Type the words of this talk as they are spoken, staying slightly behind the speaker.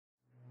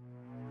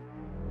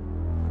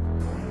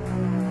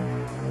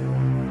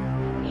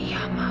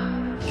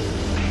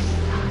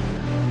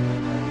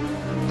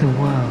The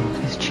world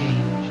is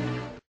changed.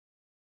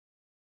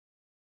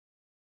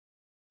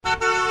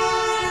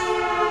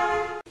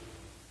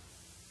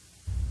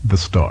 The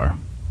Star.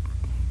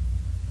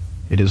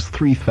 It is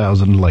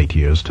 3,000 light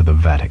years to the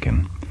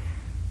Vatican.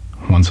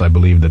 Once I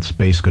believed that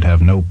space could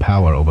have no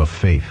power over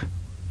faith,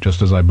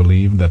 just as I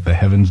believed that the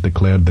heavens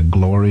declared the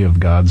glory of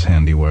God's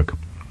handiwork.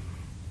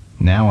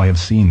 Now I have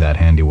seen that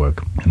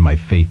handiwork, and my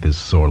faith is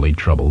sorely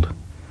troubled.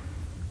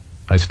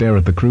 I stare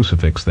at the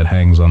crucifix that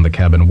hangs on the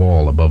cabin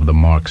wall above the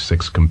Mark VI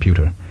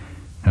computer,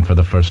 and for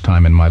the first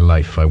time in my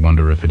life I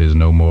wonder if it is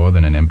no more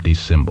than an empty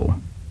symbol.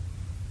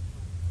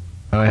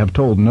 I have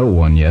told no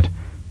one yet,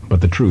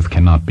 but the truth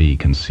cannot be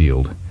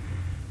concealed.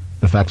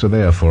 The facts are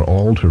there for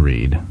all to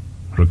read,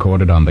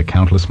 recorded on the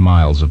countless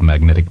miles of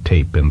magnetic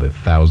tape and the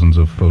thousands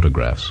of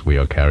photographs we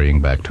are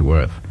carrying back to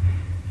Earth.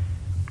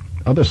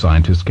 Other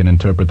scientists can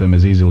interpret them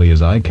as easily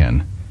as I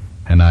can,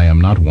 and I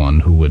am not one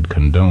who would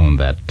condone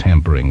that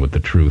tampering with the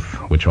truth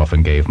which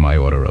often gave my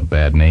order a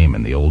bad name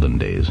in the olden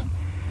days.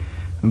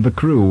 The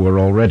crew were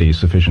already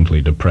sufficiently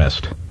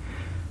depressed.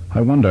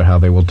 I wonder how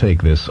they will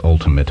take this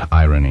ultimate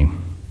irony.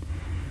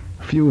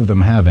 Few of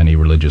them have any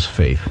religious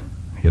faith,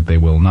 yet they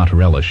will not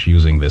relish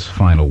using this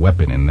final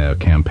weapon in their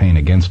campaign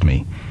against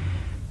me,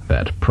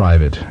 that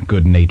private,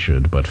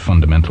 good-natured, but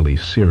fundamentally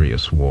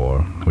serious war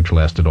which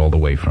lasted all the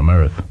way from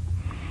Earth.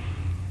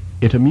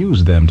 It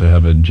amused them to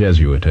have a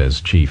Jesuit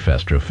as chief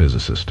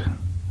astrophysicist.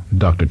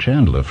 Dr.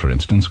 Chandler, for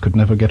instance, could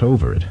never get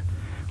over it.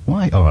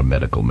 Why are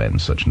medical men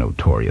such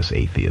notorious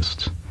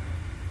atheists?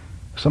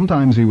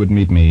 Sometimes he would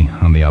meet me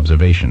on the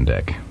observation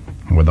deck,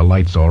 where the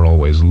lights are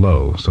always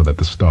low so that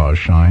the stars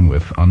shine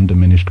with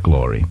undiminished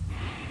glory.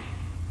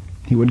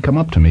 He would come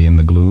up to me in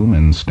the gloom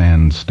and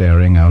stand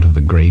staring out of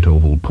the great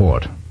oval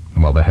port,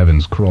 while the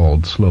heavens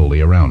crawled slowly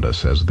around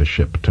us as the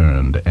ship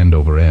turned end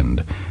over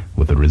end,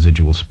 with a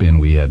residual spin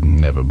we had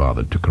never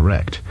bothered to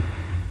correct.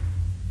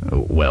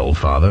 "Well,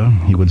 Father,"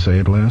 he would say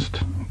at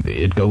last,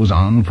 "it goes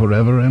on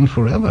forever and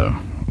forever,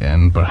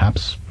 and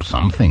perhaps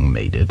something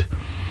made it.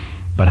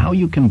 But how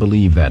you can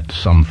believe that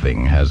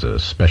something has a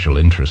special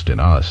interest in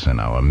us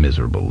and our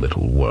miserable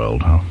little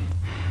world,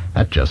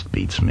 that just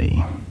beats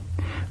me."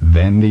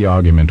 Then the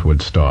argument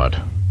would start,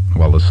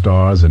 while the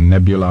stars and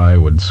nebulae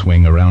would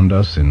swing around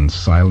us in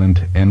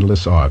silent,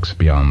 endless arcs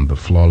beyond the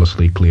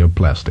flawlessly clear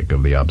plastic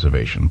of the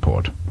observation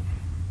port.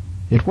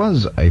 It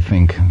was, I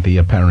think, the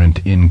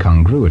apparent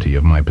incongruity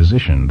of my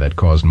position that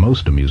caused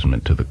most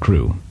amusement to the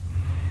crew.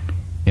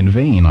 In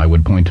vain I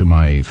would point to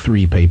my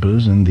 3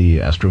 papers in the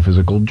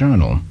Astrophysical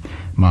Journal,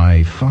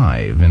 my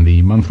 5 in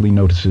the monthly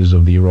notices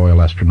of the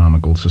Royal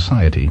Astronomical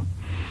Society.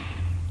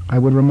 I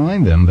would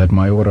remind them that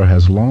my order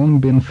has long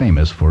been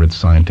famous for its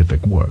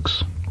scientific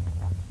works.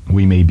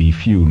 We may be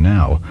few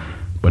now,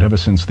 but ever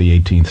since the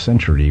 18th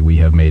century we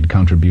have made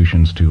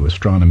contributions to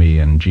astronomy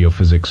and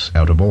geophysics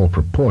out of all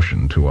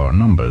proportion to our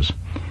numbers.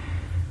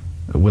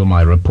 Will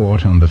my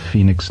report on the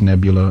Phoenix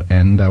Nebula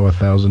end our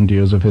 1,000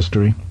 years of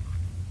history?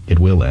 It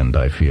will end,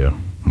 I fear,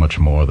 much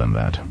more than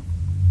that.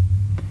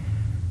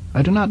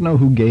 I do not know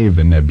who gave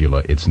the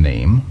nebula its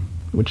name,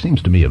 which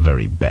seems to me a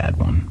very bad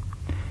one.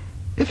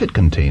 If it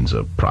contains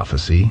a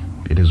prophecy,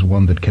 it is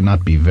one that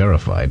cannot be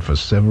verified for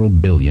several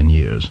billion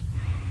years.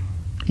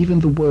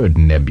 Even the word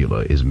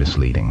nebula is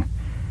misleading.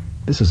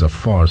 This is a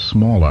far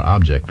smaller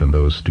object than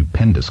those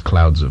stupendous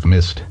clouds of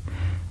mist,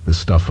 the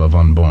stuff of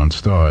unborn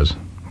stars,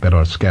 that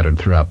are scattered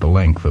throughout the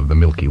length of the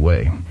Milky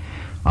Way.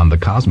 On the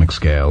cosmic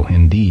scale,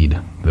 indeed,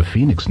 the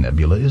Phoenix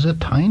Nebula is a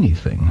tiny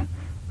thing,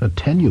 a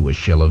tenuous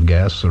shell of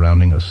gas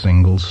surrounding a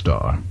single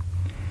star,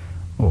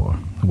 or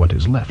what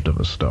is left of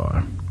a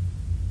star.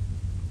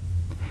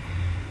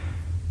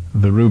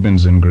 The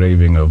Rubens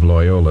engraving of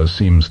Loyola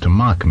seems to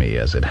mock me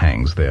as it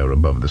hangs there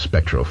above the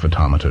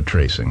spectrophotometer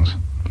tracings.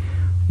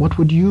 What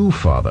would you,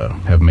 Father,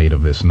 have made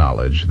of this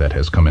knowledge that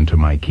has come into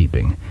my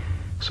keeping,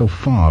 so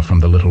far from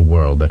the little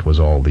world that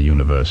was all the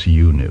universe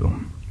you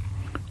knew?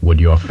 Would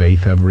your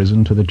faith have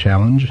risen to the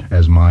challenge,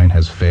 as mine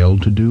has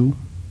failed to do?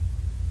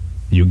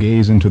 You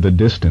gaze into the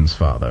distance,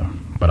 Father,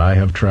 but I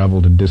have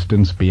traveled a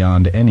distance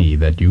beyond any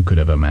that you could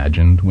have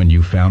imagined when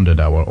you founded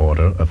our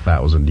order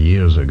 1,000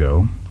 years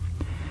ago.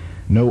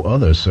 No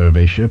other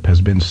survey ship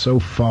has been so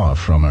far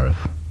from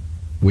Earth.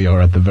 We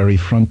are at the very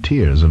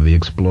frontiers of the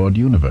explored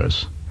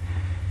universe.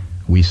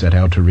 We set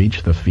out to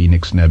reach the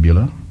Phoenix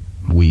Nebula.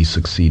 We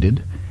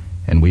succeeded,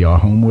 and we are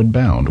homeward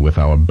bound with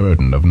our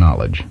burden of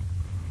knowledge.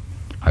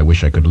 I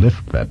wish I could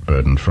lift that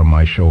burden from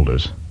my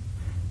shoulders,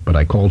 but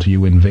I call to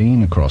you in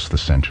vain across the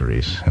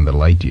centuries and the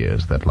light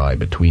years that lie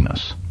between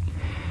us.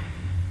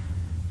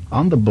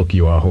 On the book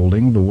you are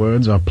holding, the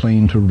words are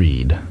plain to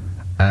read.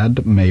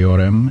 Ad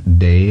Majorem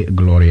Dei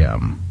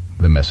Gloriam,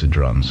 the message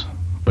runs,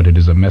 but it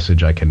is a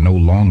message I can no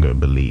longer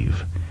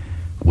believe.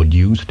 Would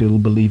you still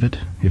believe it,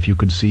 if you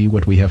could see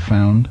what we have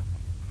found?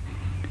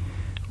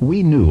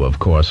 We knew, of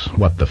course,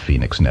 what the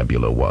Phoenix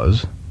Nebula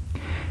was.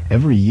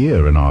 Every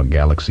year in our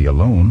galaxy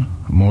alone,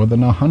 more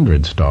than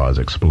 100 stars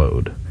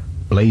explode,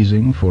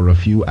 blazing for a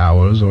few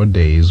hours or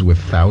days with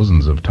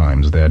thousands of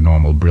times their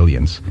normal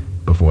brilliance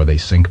before they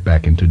sink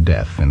back into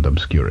death and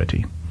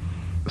obscurity.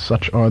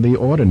 Such are the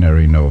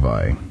ordinary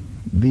novae,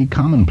 the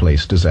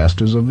commonplace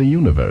disasters of the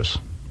universe.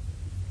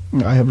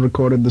 I have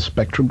recorded the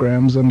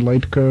spectrograms and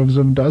light curves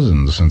of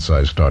dozens since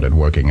I started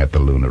working at the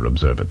Lunar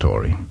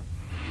Observatory.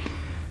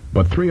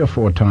 But 3 or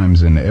 4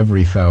 times in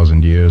every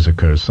 1,000 years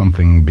occurs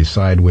something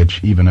beside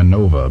which even a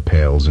nova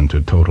pales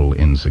into total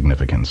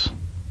insignificance.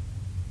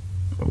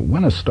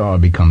 When a star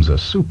becomes a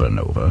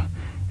supernova,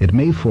 it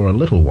may for a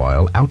little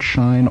while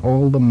outshine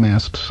all the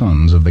massed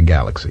suns of the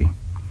galaxy.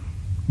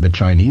 The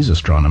Chinese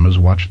astronomers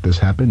watched this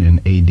happen in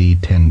AD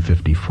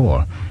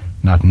 1054,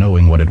 not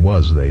knowing what it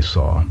was they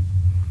saw.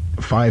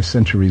 5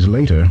 centuries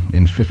later,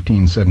 in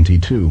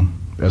 1572,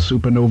 a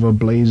supernova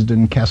blazed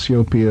in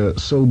Cassiopeia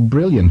so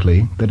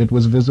brilliantly that it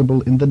was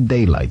visible in the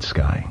daylight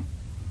sky.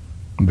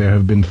 There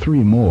have been 3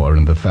 more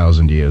in the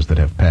 1,000 years that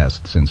have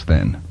passed since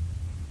then.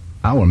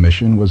 Our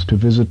mission was to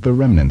visit the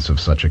remnants of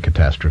such a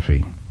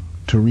catastrophe,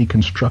 to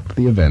reconstruct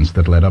the events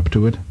that led up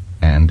to it,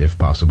 and, if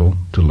possible,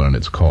 to learn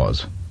its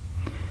cause.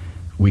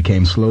 We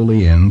came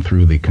slowly in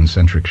through the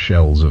concentric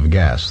shells of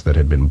gas that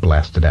had been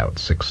blasted out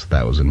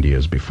 6,000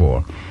 years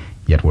before,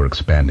 yet were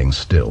expanding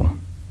still.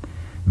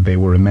 They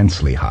were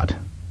immensely hot,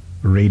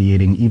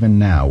 radiating even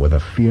now with a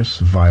fierce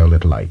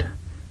violet light,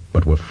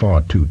 but were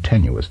far too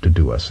tenuous to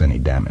do us any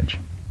damage.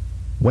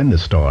 When the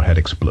star had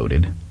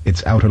exploded,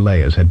 its outer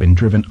layers had been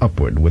driven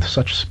upward with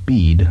such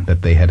speed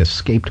that they had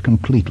escaped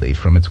completely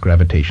from its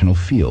gravitational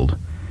field.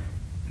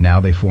 Now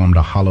they formed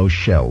a hollow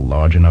shell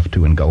large enough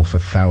to engulf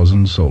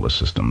 1,000 solar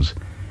systems,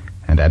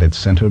 and at its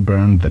center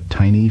burned the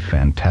tiny,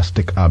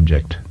 fantastic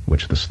object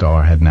which the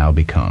star had now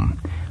become,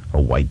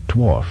 a white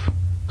dwarf,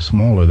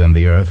 smaller than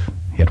the Earth,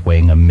 yet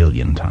weighing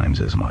 1,000,000 times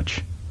as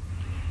much.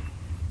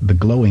 The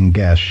glowing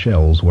gas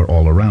shells were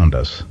all around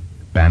us,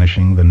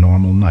 banishing the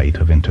normal night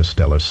of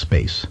interstellar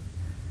space.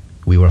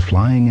 We were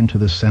flying into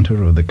the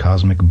center of the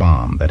cosmic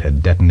bomb that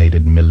had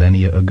detonated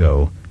millennia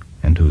ago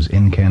and whose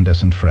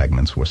incandescent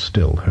fragments were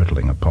still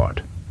hurtling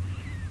apart.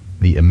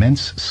 The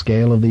immense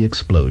scale of the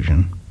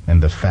explosion,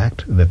 and the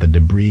fact that the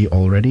debris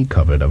already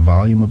covered a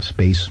volume of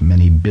space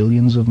many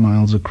billions of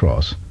miles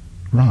across,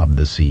 robbed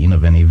the scene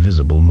of any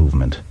visible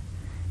movement.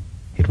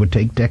 It would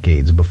take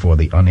decades before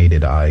the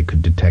unaided eye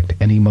could detect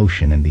any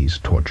motion in these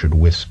tortured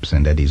wisps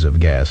and eddies of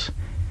gas,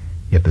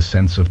 yet the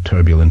sense of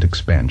turbulent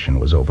expansion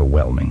was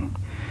overwhelming.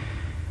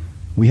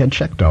 We had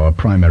checked our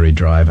primary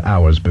drive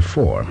hours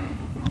before,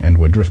 and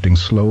were drifting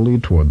slowly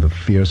toward the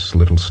fierce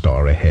little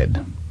star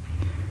ahead.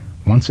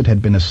 Once it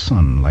had been a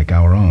sun like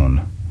our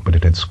own, but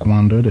it had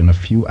squandered in a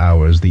few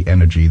hours the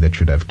energy that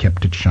should have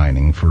kept it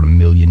shining for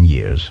 1,000,000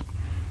 years.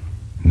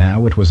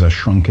 Now it was a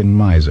shrunken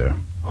miser,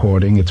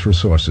 hoarding its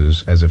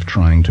resources as if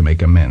trying to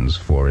make amends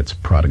for its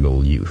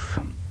prodigal youth.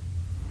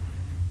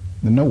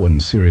 No one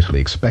seriously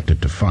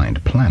expected to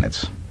find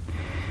planets.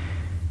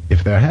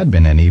 If there had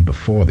been any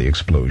before the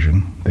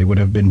explosion, they would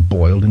have been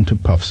boiled into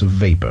puffs of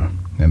vapor,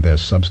 and their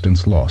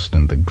substance lost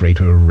in the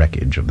greater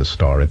wreckage of the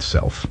star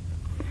itself.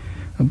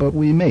 But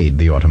we made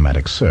the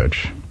automatic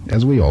search,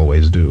 as we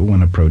always do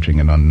when approaching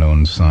an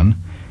unknown sun,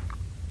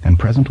 and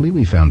presently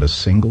we found a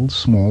single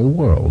small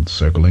world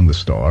circling the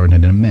star at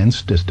an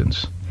immense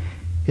distance.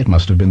 It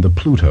must have been the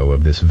Pluto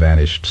of this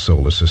vanished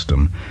solar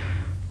system,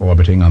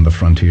 orbiting on the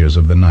frontiers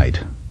of the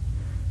night.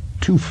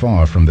 Too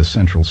far from the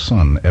central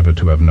sun ever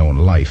to have known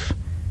life,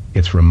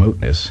 its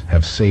remoteness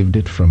have saved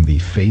it from the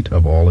fate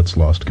of all its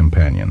lost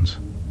companions.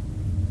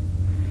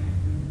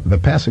 The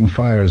passing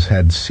fires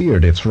had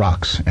seared its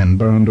rocks and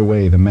burned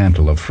away the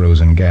mantle of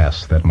frozen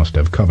gas that must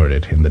have covered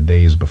it in the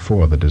days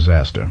before the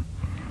disaster.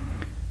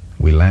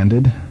 We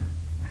landed,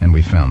 and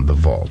we found the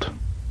vault.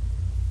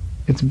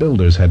 Its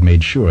builders had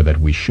made sure that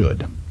we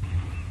should.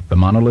 The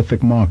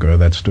monolithic marker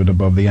that stood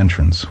above the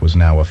entrance was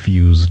now a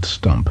fused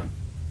stump,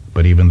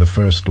 but even the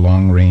first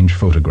long-range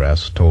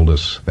photographs told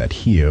us that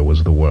here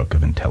was the work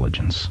of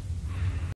intelligence.